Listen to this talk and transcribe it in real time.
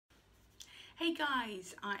Hey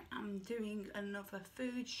guys, I am doing another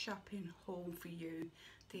food shopping haul for you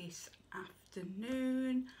this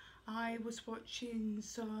afternoon. I was watching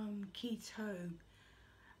some keto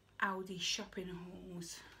Aldi shopping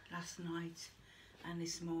hauls last night and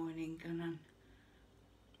this morning, and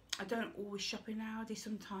I don't always shop in Aldi.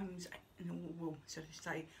 Sometimes, well, so to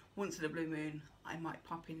say, once in a blue moon I might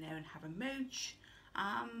pop in there and have a mooch,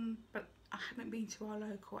 but I haven't been to our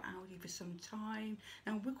local Aldi for some time.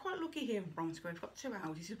 Now we're quite lucky here in Bromsgrove. We've got two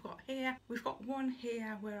Aldis. We've got one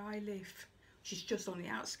here where I live, which is just on the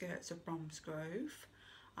outskirts of Bromsgrove,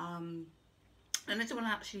 and there's one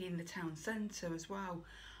actually in the town centre as well.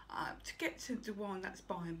 To get to the one that's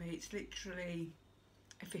by me, it's literally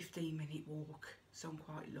a 15-minute walk, so I'm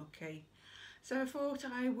quite lucky. So I thought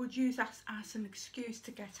I would use that as an excuse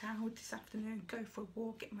to get out this afternoon, go for a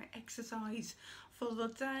walk, get my exercise for the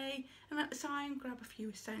day, and at the time grab a few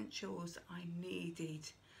essentials I needed.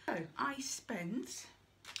 So I spent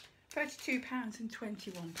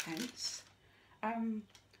 £32.21.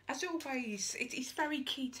 As always, it's very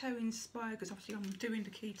keto inspired because obviously I'm doing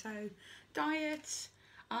the keto diet.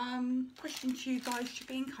 Question to you guys, do you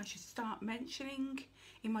think I should start mentioning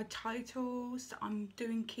in my titles that I'm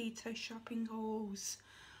doing keto shopping hauls,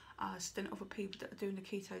 so then other people that are doing the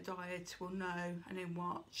keto diet will know and then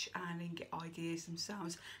watch and then get ideas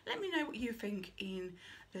themselves? Let me know what you think in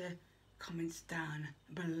the comments down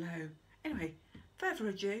below. Anyway, further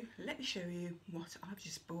ado, let me show you what I've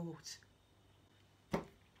just bought.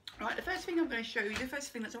 Right, the first thing I'm going to show you, the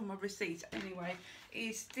first thing that's on my receipt anyway,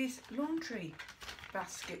 is this laundry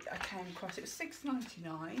basket I came across. It was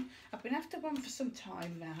 £6.99. I've been after one for some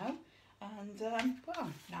time now, and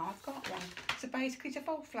well, now I've got one. So basically it's a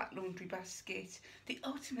fold flat laundry basket, the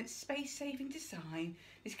ultimate space saving design.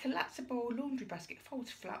 This collapsible laundry basket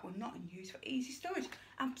folds flat when not in use for easy storage.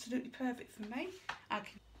 Absolutely perfect for me.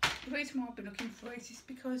 The reason why I've been looking for it is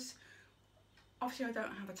because obviously I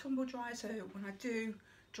don't have a tumble dryer, so when I do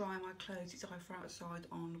dry my clothes, it's either outside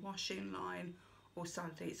on the washing line or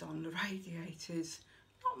sadly it's on the radiators.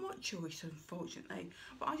 Not much choice, unfortunately,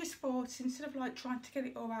 but I just thought instead of like trying to get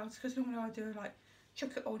it all out, because normally I do like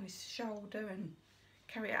chuck it on his shoulder and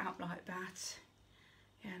carry it out like that.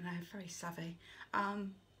 Yeah, no, very savvy.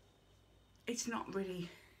 It's not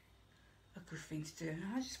really a good thing to do, and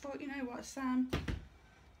I just thought, you know what, Sam,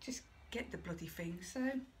 just get the bloody thing. So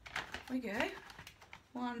there we go,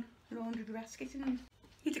 one laundry basket, and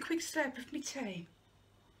need a quick slurp of my tea.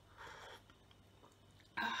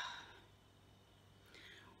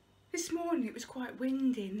 This morning it was quite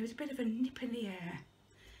windy and there was a bit of a nip in the air,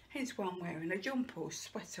 hence why I'm wearing a jumper or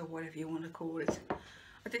sweater, whatever you want to call it.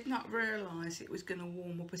 I did not realise it was going to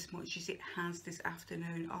warm up as much as it has this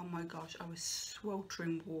afternoon. Oh my gosh, I was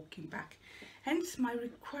sweltering walking back, hence my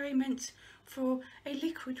requirement for a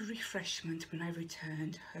liquid refreshment when I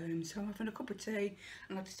returned home. So I'm having a cup of tea,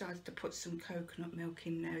 and I decided to put some coconut milk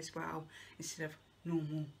in there as well instead of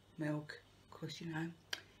normal milk, of course, you know,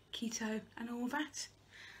 keto and all that.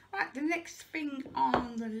 Right, the next thing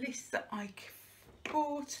on the list that I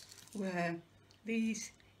bought were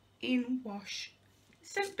these in-wash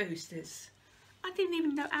scent boosters. I didn't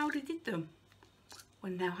even know Aldi did them.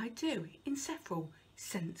 Well, now I do, in several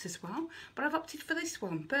scents as well, but I've opted for this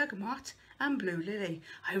one, bergamot and blue lily.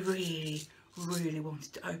 I really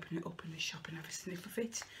wanted to open it up in the shop and have a sniff of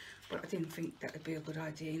it, but I didn't think that would be a good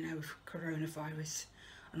idea, you know, with coronavirus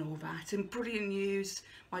and all that. And brilliant news,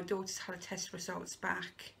 my daughter's had a test results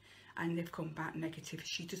back and they've come back negative.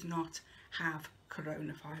 She does not have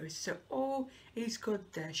coronavirus, so all is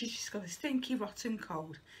good there. She's just got a stinky rotten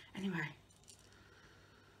cold. Anyway,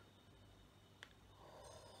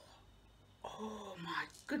 oh my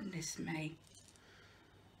goodness me,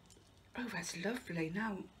 oh that's lovely.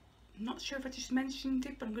 Now, I'm not sure if I just mentioned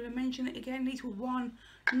it, but I'm going to mention it again. These were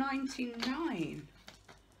 £1.99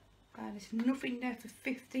 and there's nothing there for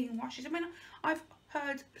 15 washes. I mean, I've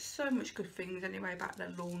heard so much good things anyway about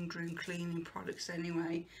their laundry and cleaning products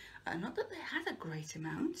anyway, not that they had a great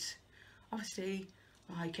amount. Obviously,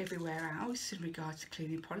 like everywhere else in regards to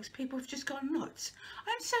cleaning products, people have just gone nuts.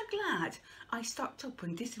 I'm so glad I stocked up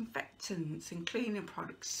on disinfectants and cleaning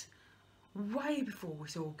products way before it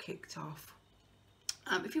was all kicked off.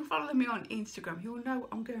 If you follow me on Instagram, you'll know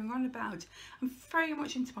what I'm going on about. I'm very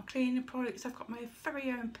much into my cleaning products. I've got my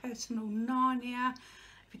very own personal Narnia.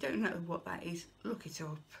 If you don't know what that is, look it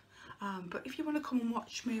up. But if you want to come and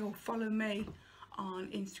watch me or follow me on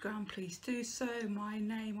Instagram, please do so. My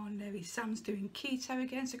name on there is Sam's Doing Keto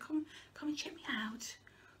again, so come and check me out.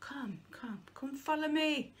 Come follow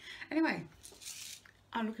me. Anyway,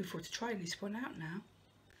 I'm looking forward to trying this one out now.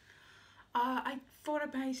 I Thought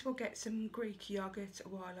I may as well get some Greek yoghurt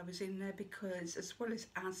while I was in there, because as well as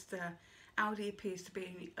Asda, Aldi appears to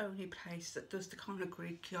be the only place that does the kind of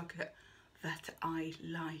Greek yoghurt that I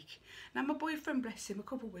like. Now my boyfriend, bless him, a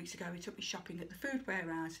couple of weeks ago he took me shopping at the food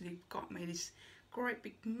warehouse and he got me this great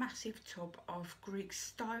big massive tub of Greek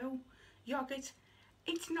style yoghurt.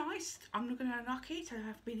 It's nice, I'm not going to knock it, I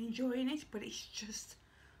have been enjoying it, but it's just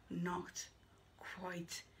not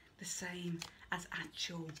quite the same as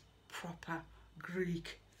actual proper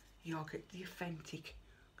Greek yoghurt, the authentic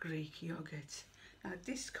Greek yoghurt. Now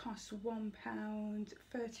this costs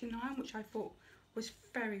 £1.39, which I thought was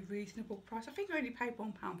very reasonable price. I think I only paid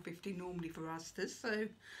 £1.50 normally for Asda's, so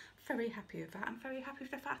very happy with that. I'm very happy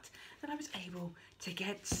with the fact that I was able to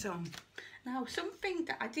get some. Now something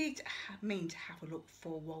that I did mean to have a look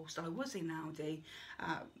for whilst I was in Aldi,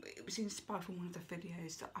 it was inspired from one of the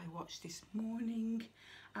videos that I watched this morning,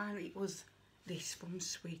 and it was this from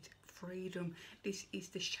Sweet Freedom. This is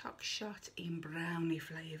the Shock Shot in brownie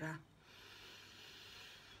flavour.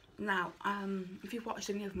 Now, if you've watched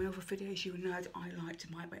any of my other videos, you know that I like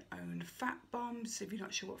to make my own fat bombs. If you're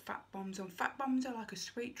not sure what fat bombs are like a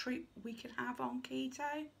sweet treat we can have on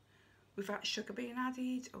keto without sugar being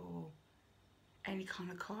added or any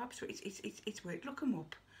kind of carbs. So it's weird. Look them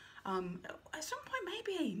up. At some point,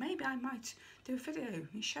 maybe I might do a video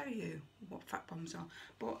and show you what fat bombs are.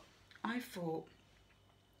 But I thought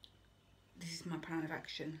this is my plan of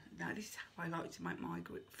action. Now, this is how I like to make my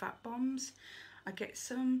fat bombs. I get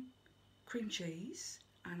some cream cheese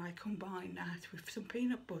and I combine that with some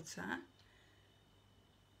peanut butter,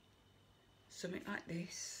 something like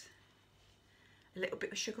this, a little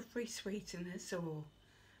bit of sugar-free sweeteners or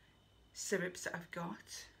syrups that I've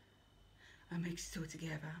got. I mix it all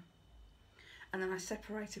together and then I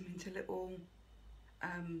separate them into little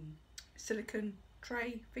silicone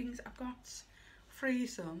tray things I've got,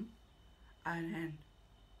 freeze them, and then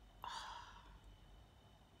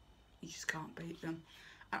you just can't beat them.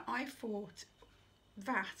 And I thought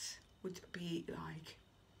that would be like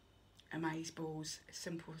amazeballs, as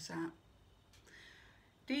simple as that.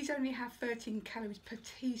 These only have 13 calories per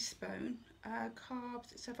teaspoon. Carbs,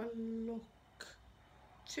 let's have a look,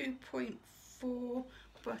 2.4,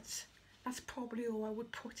 but that's probably all I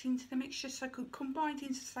would put into the mixture. So I could combine it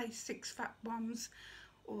into, say, 6 fat bombs,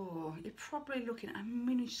 or you're probably looking at a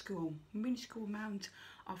minuscule amount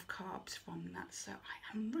of carbs from that. So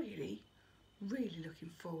I am really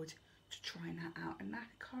looking forward to trying that out, and that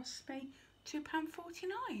cost me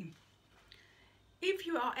 £2.49. If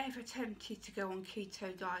you are ever tempted to go on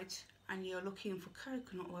keto diet and you're looking for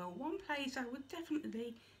coconut oil, one place I would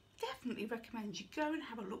definitely recommend you go and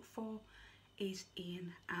have a look for is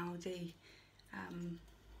in Aldi.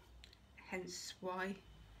 Hence why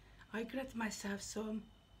I grabbed myself some.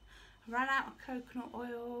 I ran out of coconut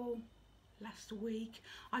oil last week.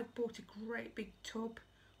 I bought a great big tub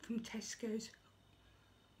from Tesco's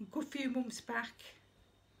a good few months back,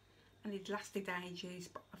 and it lasted ages,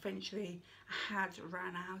 but eventually I had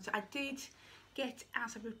ran out. I did get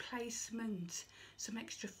as a replacement some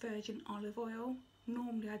extra virgin olive oil.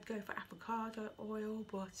 Normally I'd go for avocado oil,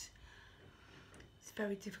 but it's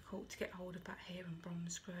very difficult to get hold of that here in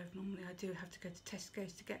Bromsgrove. Normally I do have to go to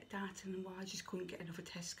Tesco's to get that, and I just couldn't get another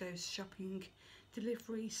Tesco's shopping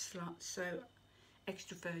delivery slot, so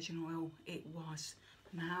extra virgin oil it was.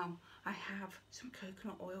 Now I have some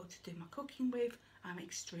coconut oil to do my cooking with. I'm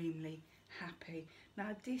extremely happy.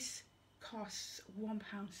 Now this costs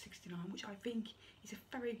 £1.69, which I think is a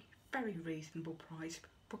very reasonable price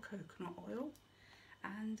for coconut oil.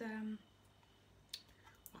 And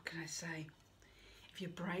what can I say? If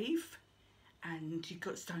you're brave and your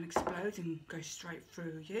guts don't explode and go straight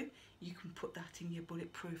through you, you can put that in your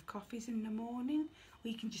bulletproof coffees in the morning, or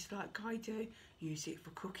you can just, like I do, use it for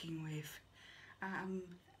cooking with.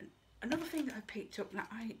 Another thing that I picked up, that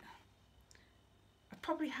I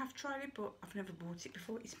probably have tried it but I've never bought it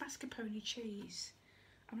before, is mascarpone cheese.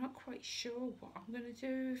 I'm not quite sure what I'm going to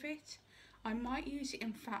do with it. I might use it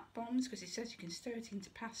in fat bombs because it says you can stir it into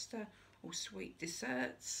pasta or sweet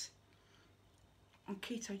desserts. On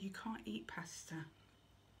keto you can't eat pasta,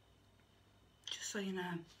 just so you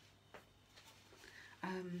know.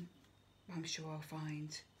 I'm sure I'll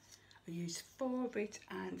find. I used 4 of it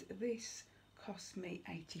and this cost me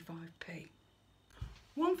 85p.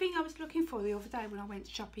 One thing I was looking for the other day when I went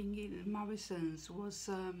shopping in Morrison's was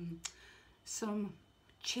some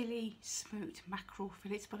chili smoked mackerel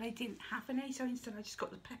fillets, but I didn't have any, so instead I just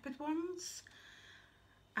got the peppered ones.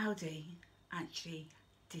 Aldi actually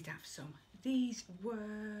did have some. These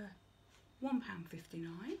were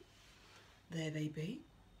 £1.59. There they be.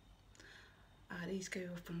 These go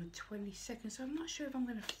off on the 22nd, so I'm not sure if I'm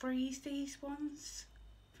going to freeze these ones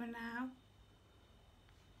for now.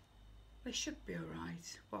 They should be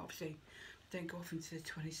alright. Well, obviously they don't go off until the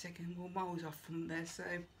 22nd. We're miles off from there, so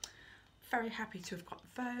very happy to have got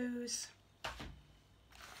those.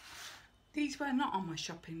 These were not on my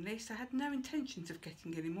shopping list. I had no intentions of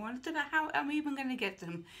getting any more. I don't know how I'm even going to get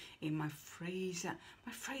them in my freezer.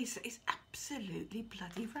 My freezer is absolutely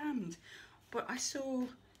bloody rammed. But I saw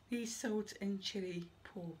these salt and chilli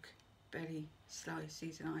pork belly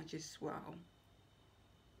slices and I just, well,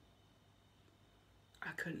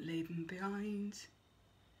 I couldn't leave them behind.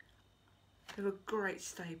 They're a great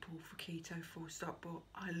staple for keto, full stop, but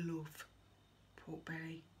I love pork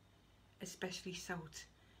belly, especially salt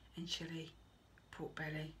and chilli pork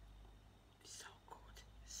belly. So good,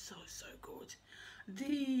 so good.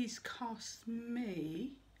 These cost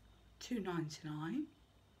me $2.99.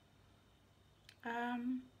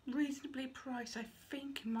 Reasonably priced, I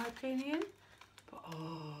think, in my opinion. But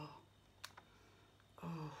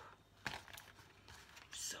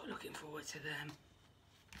so looking forward to them.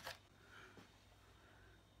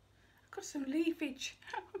 I've got some leafage.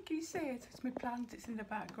 Can you see it? It's my plant, it's in the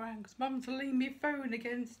background because Mum's leaning my phone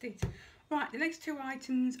against it. Right, the next two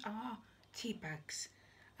items are tea bags,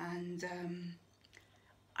 and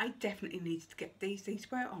I definitely needed to get these. These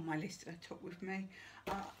were on my list that I took with me.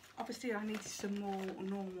 Obviously I needed some more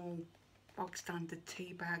normal bog standard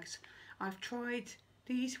tea bags. I've tried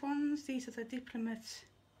these ones. These are the Diplomat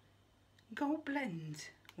Gold Blend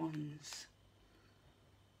ones.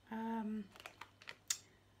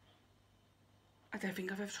 I don't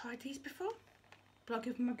think I've ever tried these before, but I'll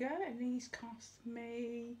give them a go, and these cost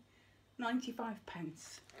me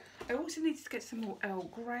 95p. I also needed to get some more Earl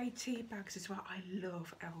Grey tea bags as well. I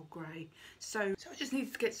love Earl Grey, so I just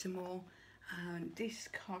needed to get some more, and this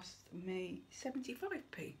cost me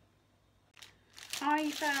 75p.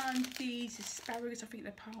 I found these asparagus. I think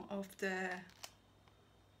they're part of the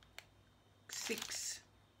 6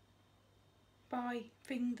 buy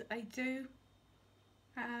thing that they do.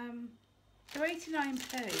 They're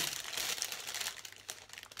 89p.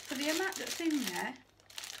 For the amount that's in there,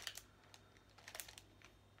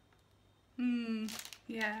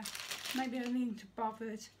 yeah, maybe I needn't have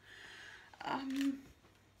bothered.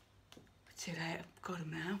 Too late, I've got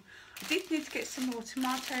them now. I did need to get some more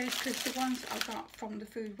tomatoes because the ones I got from the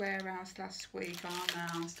food warehouse last week are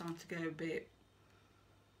now starting to go a bit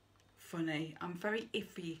funny. I'm very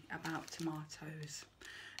iffy about tomatoes.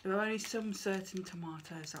 There are only some certain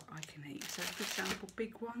tomatoes that I can eat. So for example,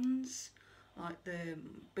 big ones, like the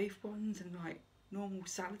beef ones and like normal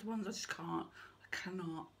salad ones, I just can't, I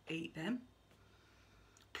cannot eat them.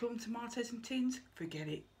 Plum tomatoes and tins, forget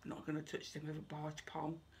it, not going to touch them with a barge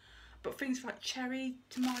pole. But things like cherry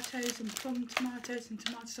tomatoes and plum tomatoes and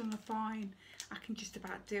tomatoes on the vine, I can just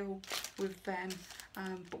about deal with them.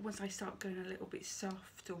 But once I start going a little bit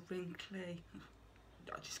soft or wrinkly,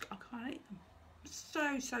 I can't eat them.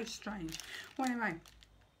 So strange. Well, anyway,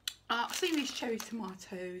 I've seen these cherry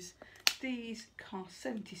tomatoes. These cost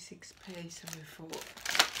 76p, so I thought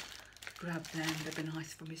grab them. They'd be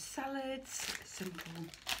nice for my salads. Simple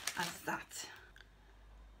as that.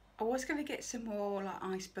 I was going to get some more like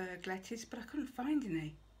iceberg lettuce, but I couldn't find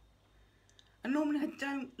any. And normally I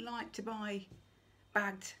don't like to buy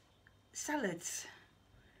bagged salads.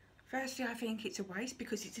 Firstly, I think it's a waste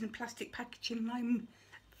because it's in plastic packaging, and I'm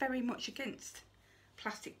very much against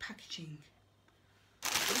plastic packaging.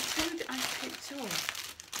 But the two that I picked up,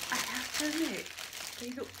 I have to admit,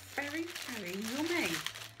 they look very yummy.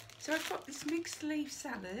 So I've got this mixed leaf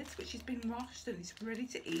salad, which has been washed and it's ready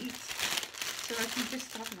to eat. So I can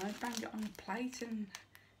just, I don't know, bang it on a plate and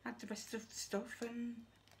add the rest of the stuff and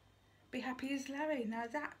be happy as Larry. Now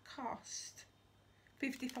that cost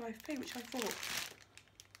 55p, which I thought,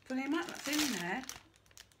 for the amount that's in there,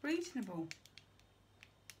 reasonable.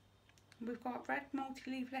 We've got red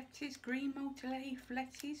multi-leaf lettuce, green multi-leaf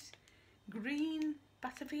lettuce, green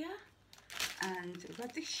batavia, and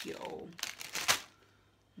radicchio.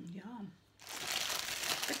 Yum.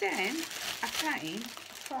 But then I came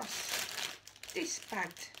across this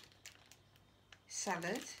bagged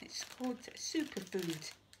salad. It's called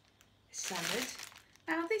superfood salad.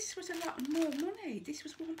 Now this was a lot more money. This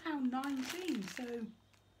was £1.19, so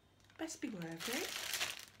best be worth it.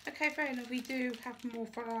 Okay, fair enough. We do have more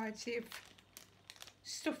variety of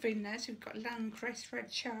stuff in there. So we've got lamb cress, red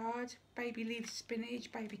chard, baby leaf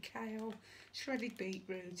spinach, baby kale, shredded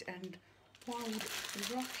beetroot, and wild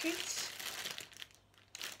rocket.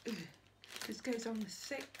 This goes on the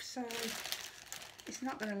 6th, so it's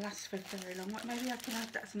not going to last for very long. Maybe I can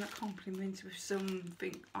have that as an accompaniment with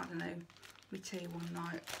something, I don't know, with tea one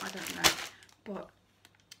night. I don't know. But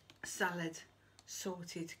salad,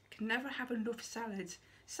 sorted. Can never have enough salad.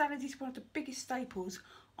 Salad is one of the biggest staples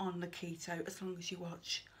on the keto, as long as you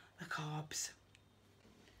watch the carbs.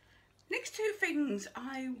 Next two things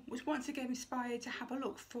I was once again inspired to have a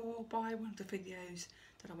look for by one of the videos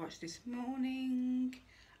that I watched this morning.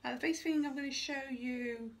 The first thing I'm going to show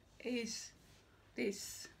you is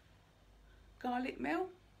this garlic meal.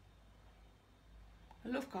 I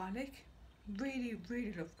love garlic, really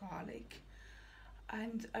love garlic,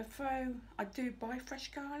 and I do buy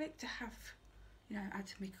fresh garlic to have, you know, add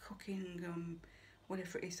to my cooking,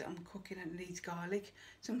 whatever it is that I'm cooking and needs garlic.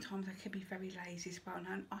 Sometimes I can be very lazy as well,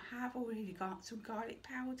 and I have already got some garlic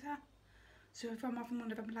powder, so if I'm having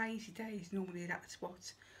one of them lazy days, normally that's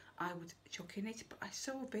what I would chuck in it. But I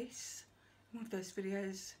saw this in one of those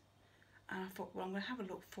videos and I thought, well, I'm going to have a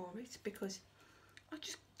look for it because I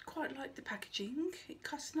just quite like the packaging. It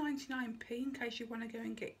costs 99p in case you want to go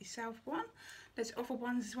and get yourself one. There's other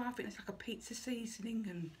ones as well. I think it's like a pizza seasoning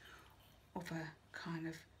and other kind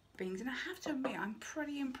of things, and I have to admit I'm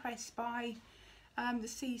pretty impressed by the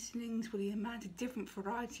seasonings, with the amount of different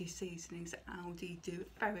variety of seasonings that Aldi do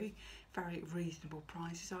at very reasonable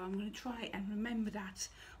prices. So I'm going to try and remember that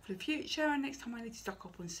for the future, and next time I need to stock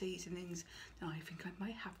up on seasonings, then I think I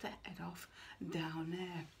might have to head off down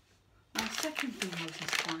there. My second thing I was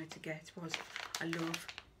inspired to get was, I love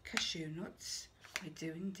cashew nuts. I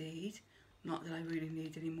do indeed. Not that I really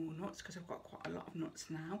need any more nuts because I've got quite a lot of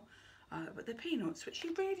nuts now. But the peanuts, which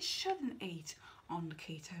you really shouldn't eat on the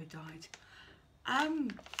keto diet.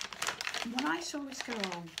 When I saw this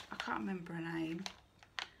girl, I can't remember her name,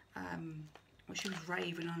 what she was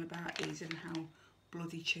raving on about these and how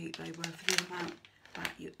bloody cheap they were for the amount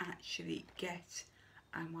that you actually get.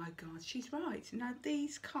 And my God, she's right. Now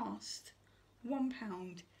these cost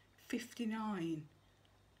 £1.59.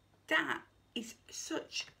 That is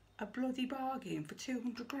such a bloody bargain for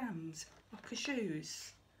 200 grams of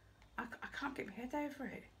cashews. I can't get my head over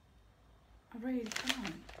it. I really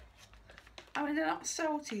can't. I mean, they're not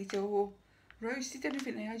salted or roasted or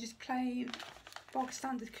anything, they are just plain bog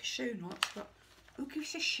standard cashew nuts, but who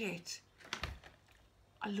gives a shit?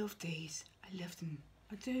 I love these. I love them.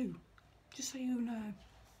 I do. Just so you know.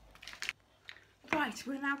 Right,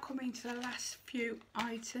 we're now coming to the last few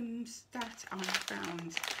items that I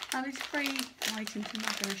found. Now these 3 items I'm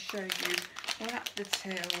not going to show you. We're at the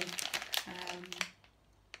till.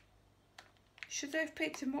 Should they have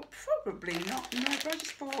picked them up? Probably not, no, but I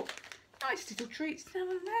just thought, nice little treats now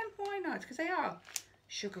and then, why not? Because they are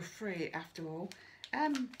sugar-free after all.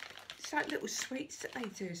 It's like little sweets that they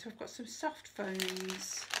do. So I've got some soft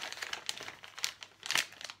phones,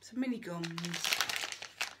 some mini gums,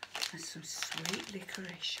 and some sweet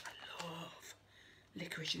licorice. I love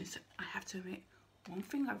licorice, and I have to admit, one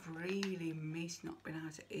thing I've really missed not being able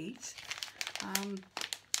to eat.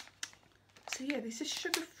 So yeah, this is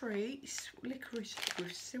sugar-free licorice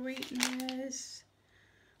with sweeteners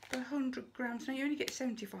for 100 grams. Now you only get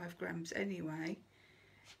 75 grams anyway,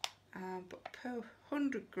 but per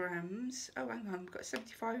 100 grams, oh hang on, we've got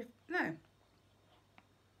 75, no.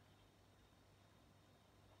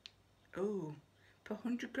 Oh, per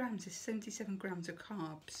 100 grams is 77 grams of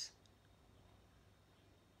carbs.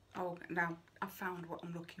 Oh, now I found what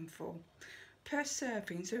I'm looking for. Per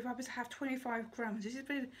serving, so if I was to have 25 grams, this is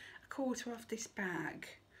a quarter of this bag,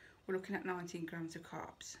 we're looking at 19 grams of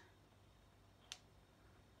carbs.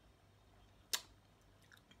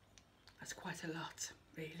 That's quite a lot,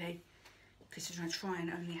 really, considering I try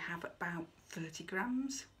and only have about 30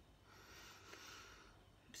 grams.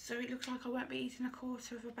 So it looks like I won't be eating a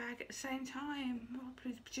quarter of a bag at the same time. I'll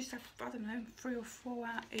probably just have, I don't know, 3 or 4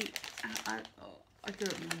 out each. I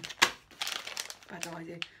don't know. Bad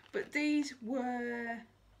idea. But these were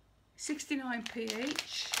 69p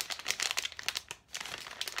each.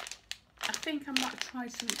 I think I might have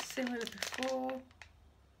tried something similar before.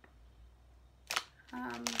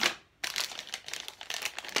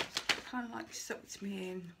 Kind of like sucked me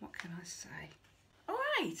in. What can I say? All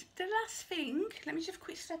right, the last thing. Let me just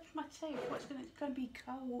quick step my tea. It's going to be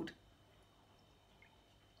cold.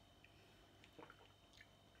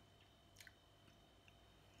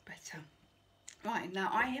 Better. Right, now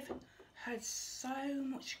I have heard so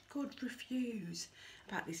much good reviews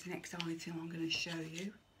about this next item I'm going to show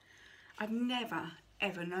you. I've never,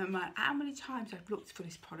 ever, no matter how many times I've looked for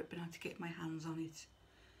this product, been able to get my hands on it.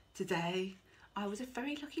 Today, I was a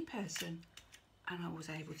very lucky person and I was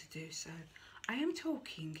able to do so. I am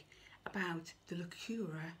talking about the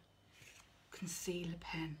Lacura concealer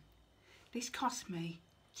pen. This cost me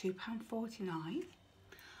 £2.49.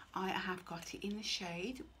 I have got it in the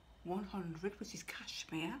shade 100, which is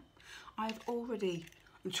cashmere. I've already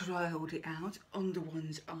and trialled it out under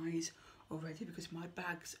one's eyes already, because my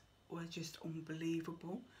bags were just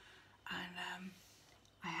unbelievable. And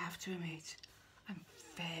I have to admit, I'm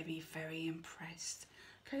very, very impressed.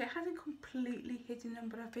 Okay, it hasn't completely hidden them,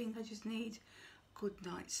 but I think I just need a good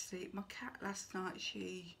night's sleep. My cat last night,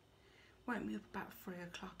 she woke me up about 3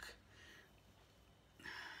 o'clock.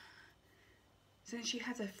 So then she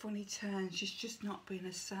had a funny turn. She's just not been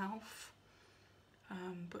herself.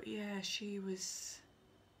 But yeah, she was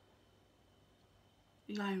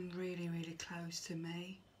lying really, really close to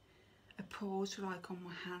me. Her paws were like on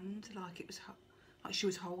my hand, like it was like she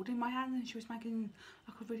was holding my hand, and she was making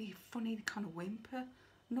like a really funny kind of whimper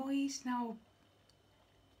noise. Now,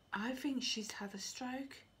 I think she's had a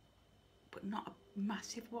stroke, but not a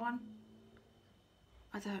massive one.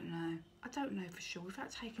 I don't know. I don't know for sure.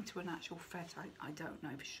 Without taking to an actual vet, I don't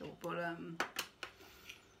know for sure. But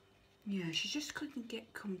yeah, she just couldn't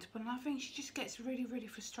get comfortable, and I think she just gets really, really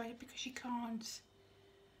frustrated because she can't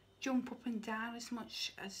jump up and down as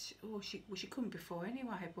much as, well, she couldn't before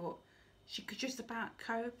anyway, but she could just about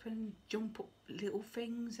cope and jump up little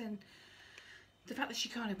things, and the fact that she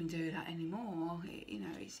can't even do that anymore, you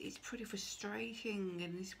know, it's pretty frustrating.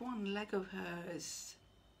 And this one leg of hers,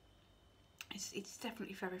 it's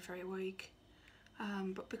definitely very, very weak.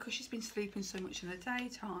 But because she's been sleeping so much in the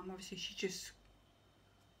daytime, obviously she just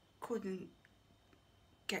couldn't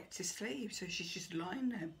get to sleep, so she's just lying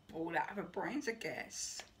there bored out of her brains, I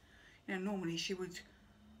guess. You know, normally she would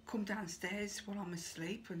come downstairs while I'm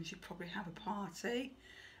asleep, and she'd probably have a party,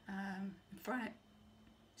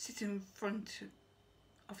 sit in front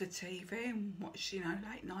of the TV and watch, you know,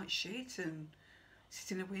 late night shit, and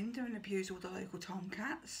sit in the window and abuse all the local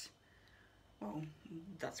tomcats. Well,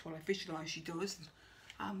 that's what I visualise she does.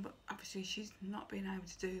 But obviously she's not been able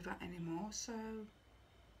to do that anymore, so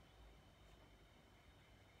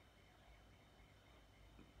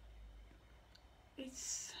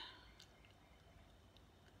it's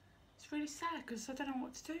really sad, because I don't know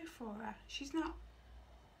what to do for her. She's not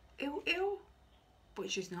ill,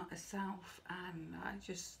 but she's not herself, and I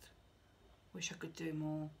just wish I could do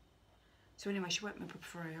more. So anyway, she woke me up at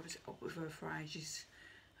 3. I was up with her for ages.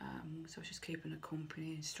 So I was just keeping her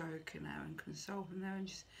company and stroking her and consoling her and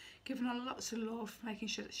just giving her lots of love, making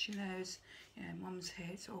sure that she knows, you know, Mum's here,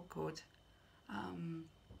 it's all good. I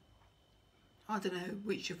don't know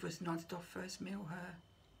which of us nodded off first, me or her.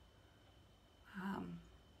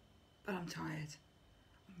 But I'm tired.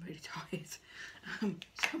 I'm really tired.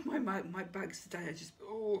 So my bags today are just,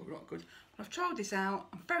 oh, not good. But I've trialled this out.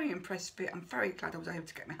 I'm very impressed with it. I'm very glad I was able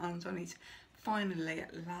to get my hands on it finally,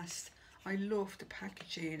 at last. I love the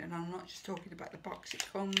packaging, and I'm not just talking about the box it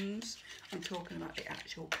comes, I'm talking about the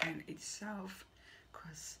actual pen itself,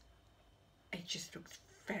 because it just looks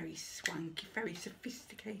very swanky, very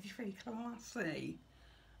sophisticated, very classy.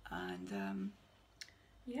 And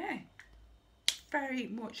yeah, very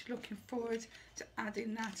much looking forward to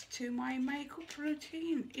adding that to my makeup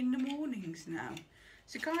routine in the mornings now.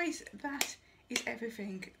 So guys, that is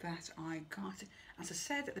everything that I got. As I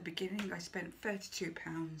said at the beginning, I spent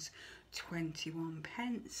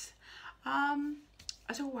 £32.21.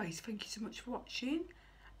 As always, thank you so much for watching,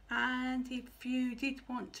 and if you did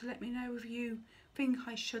want to let me know if you think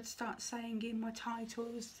I should start saying in my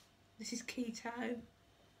titles, this is keto,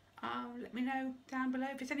 let me know down below.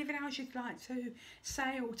 If there's anything else you'd like to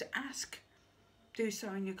say or to ask, do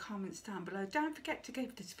so in your comments down below. Don't forget to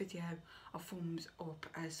give this video a thumbs up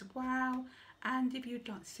as well, and if you'd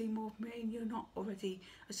like to see more of me and you're not already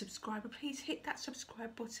a subscriber, please hit that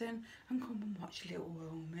subscribe button and come and watch little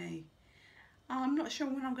old me. I'm not sure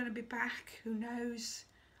when I'm going to be back, who knows.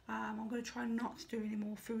 I'm going to try not to do any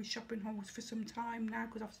more food shopping hauls for some time now,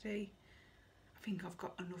 because obviously I think I've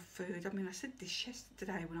got enough food. I mean, I said this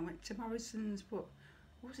yesterday when I went to Morrison's, but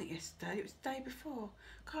it wasn't yesterday, it was the day before.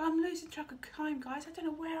 God, I'm losing track of time, guys. I don't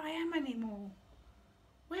know where I am anymore.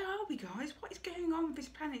 Where are we, guys? What is going on with this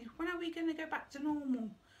planet? When are we going to go back to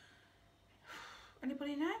normal?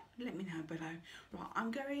 Anybody know? Let me know below. Right,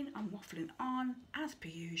 I'm waffling on as per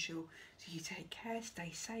usual. So you take care,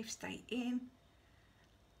 stay safe, stay in,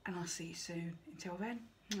 and I'll see you soon. Until then,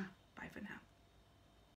 bye for now.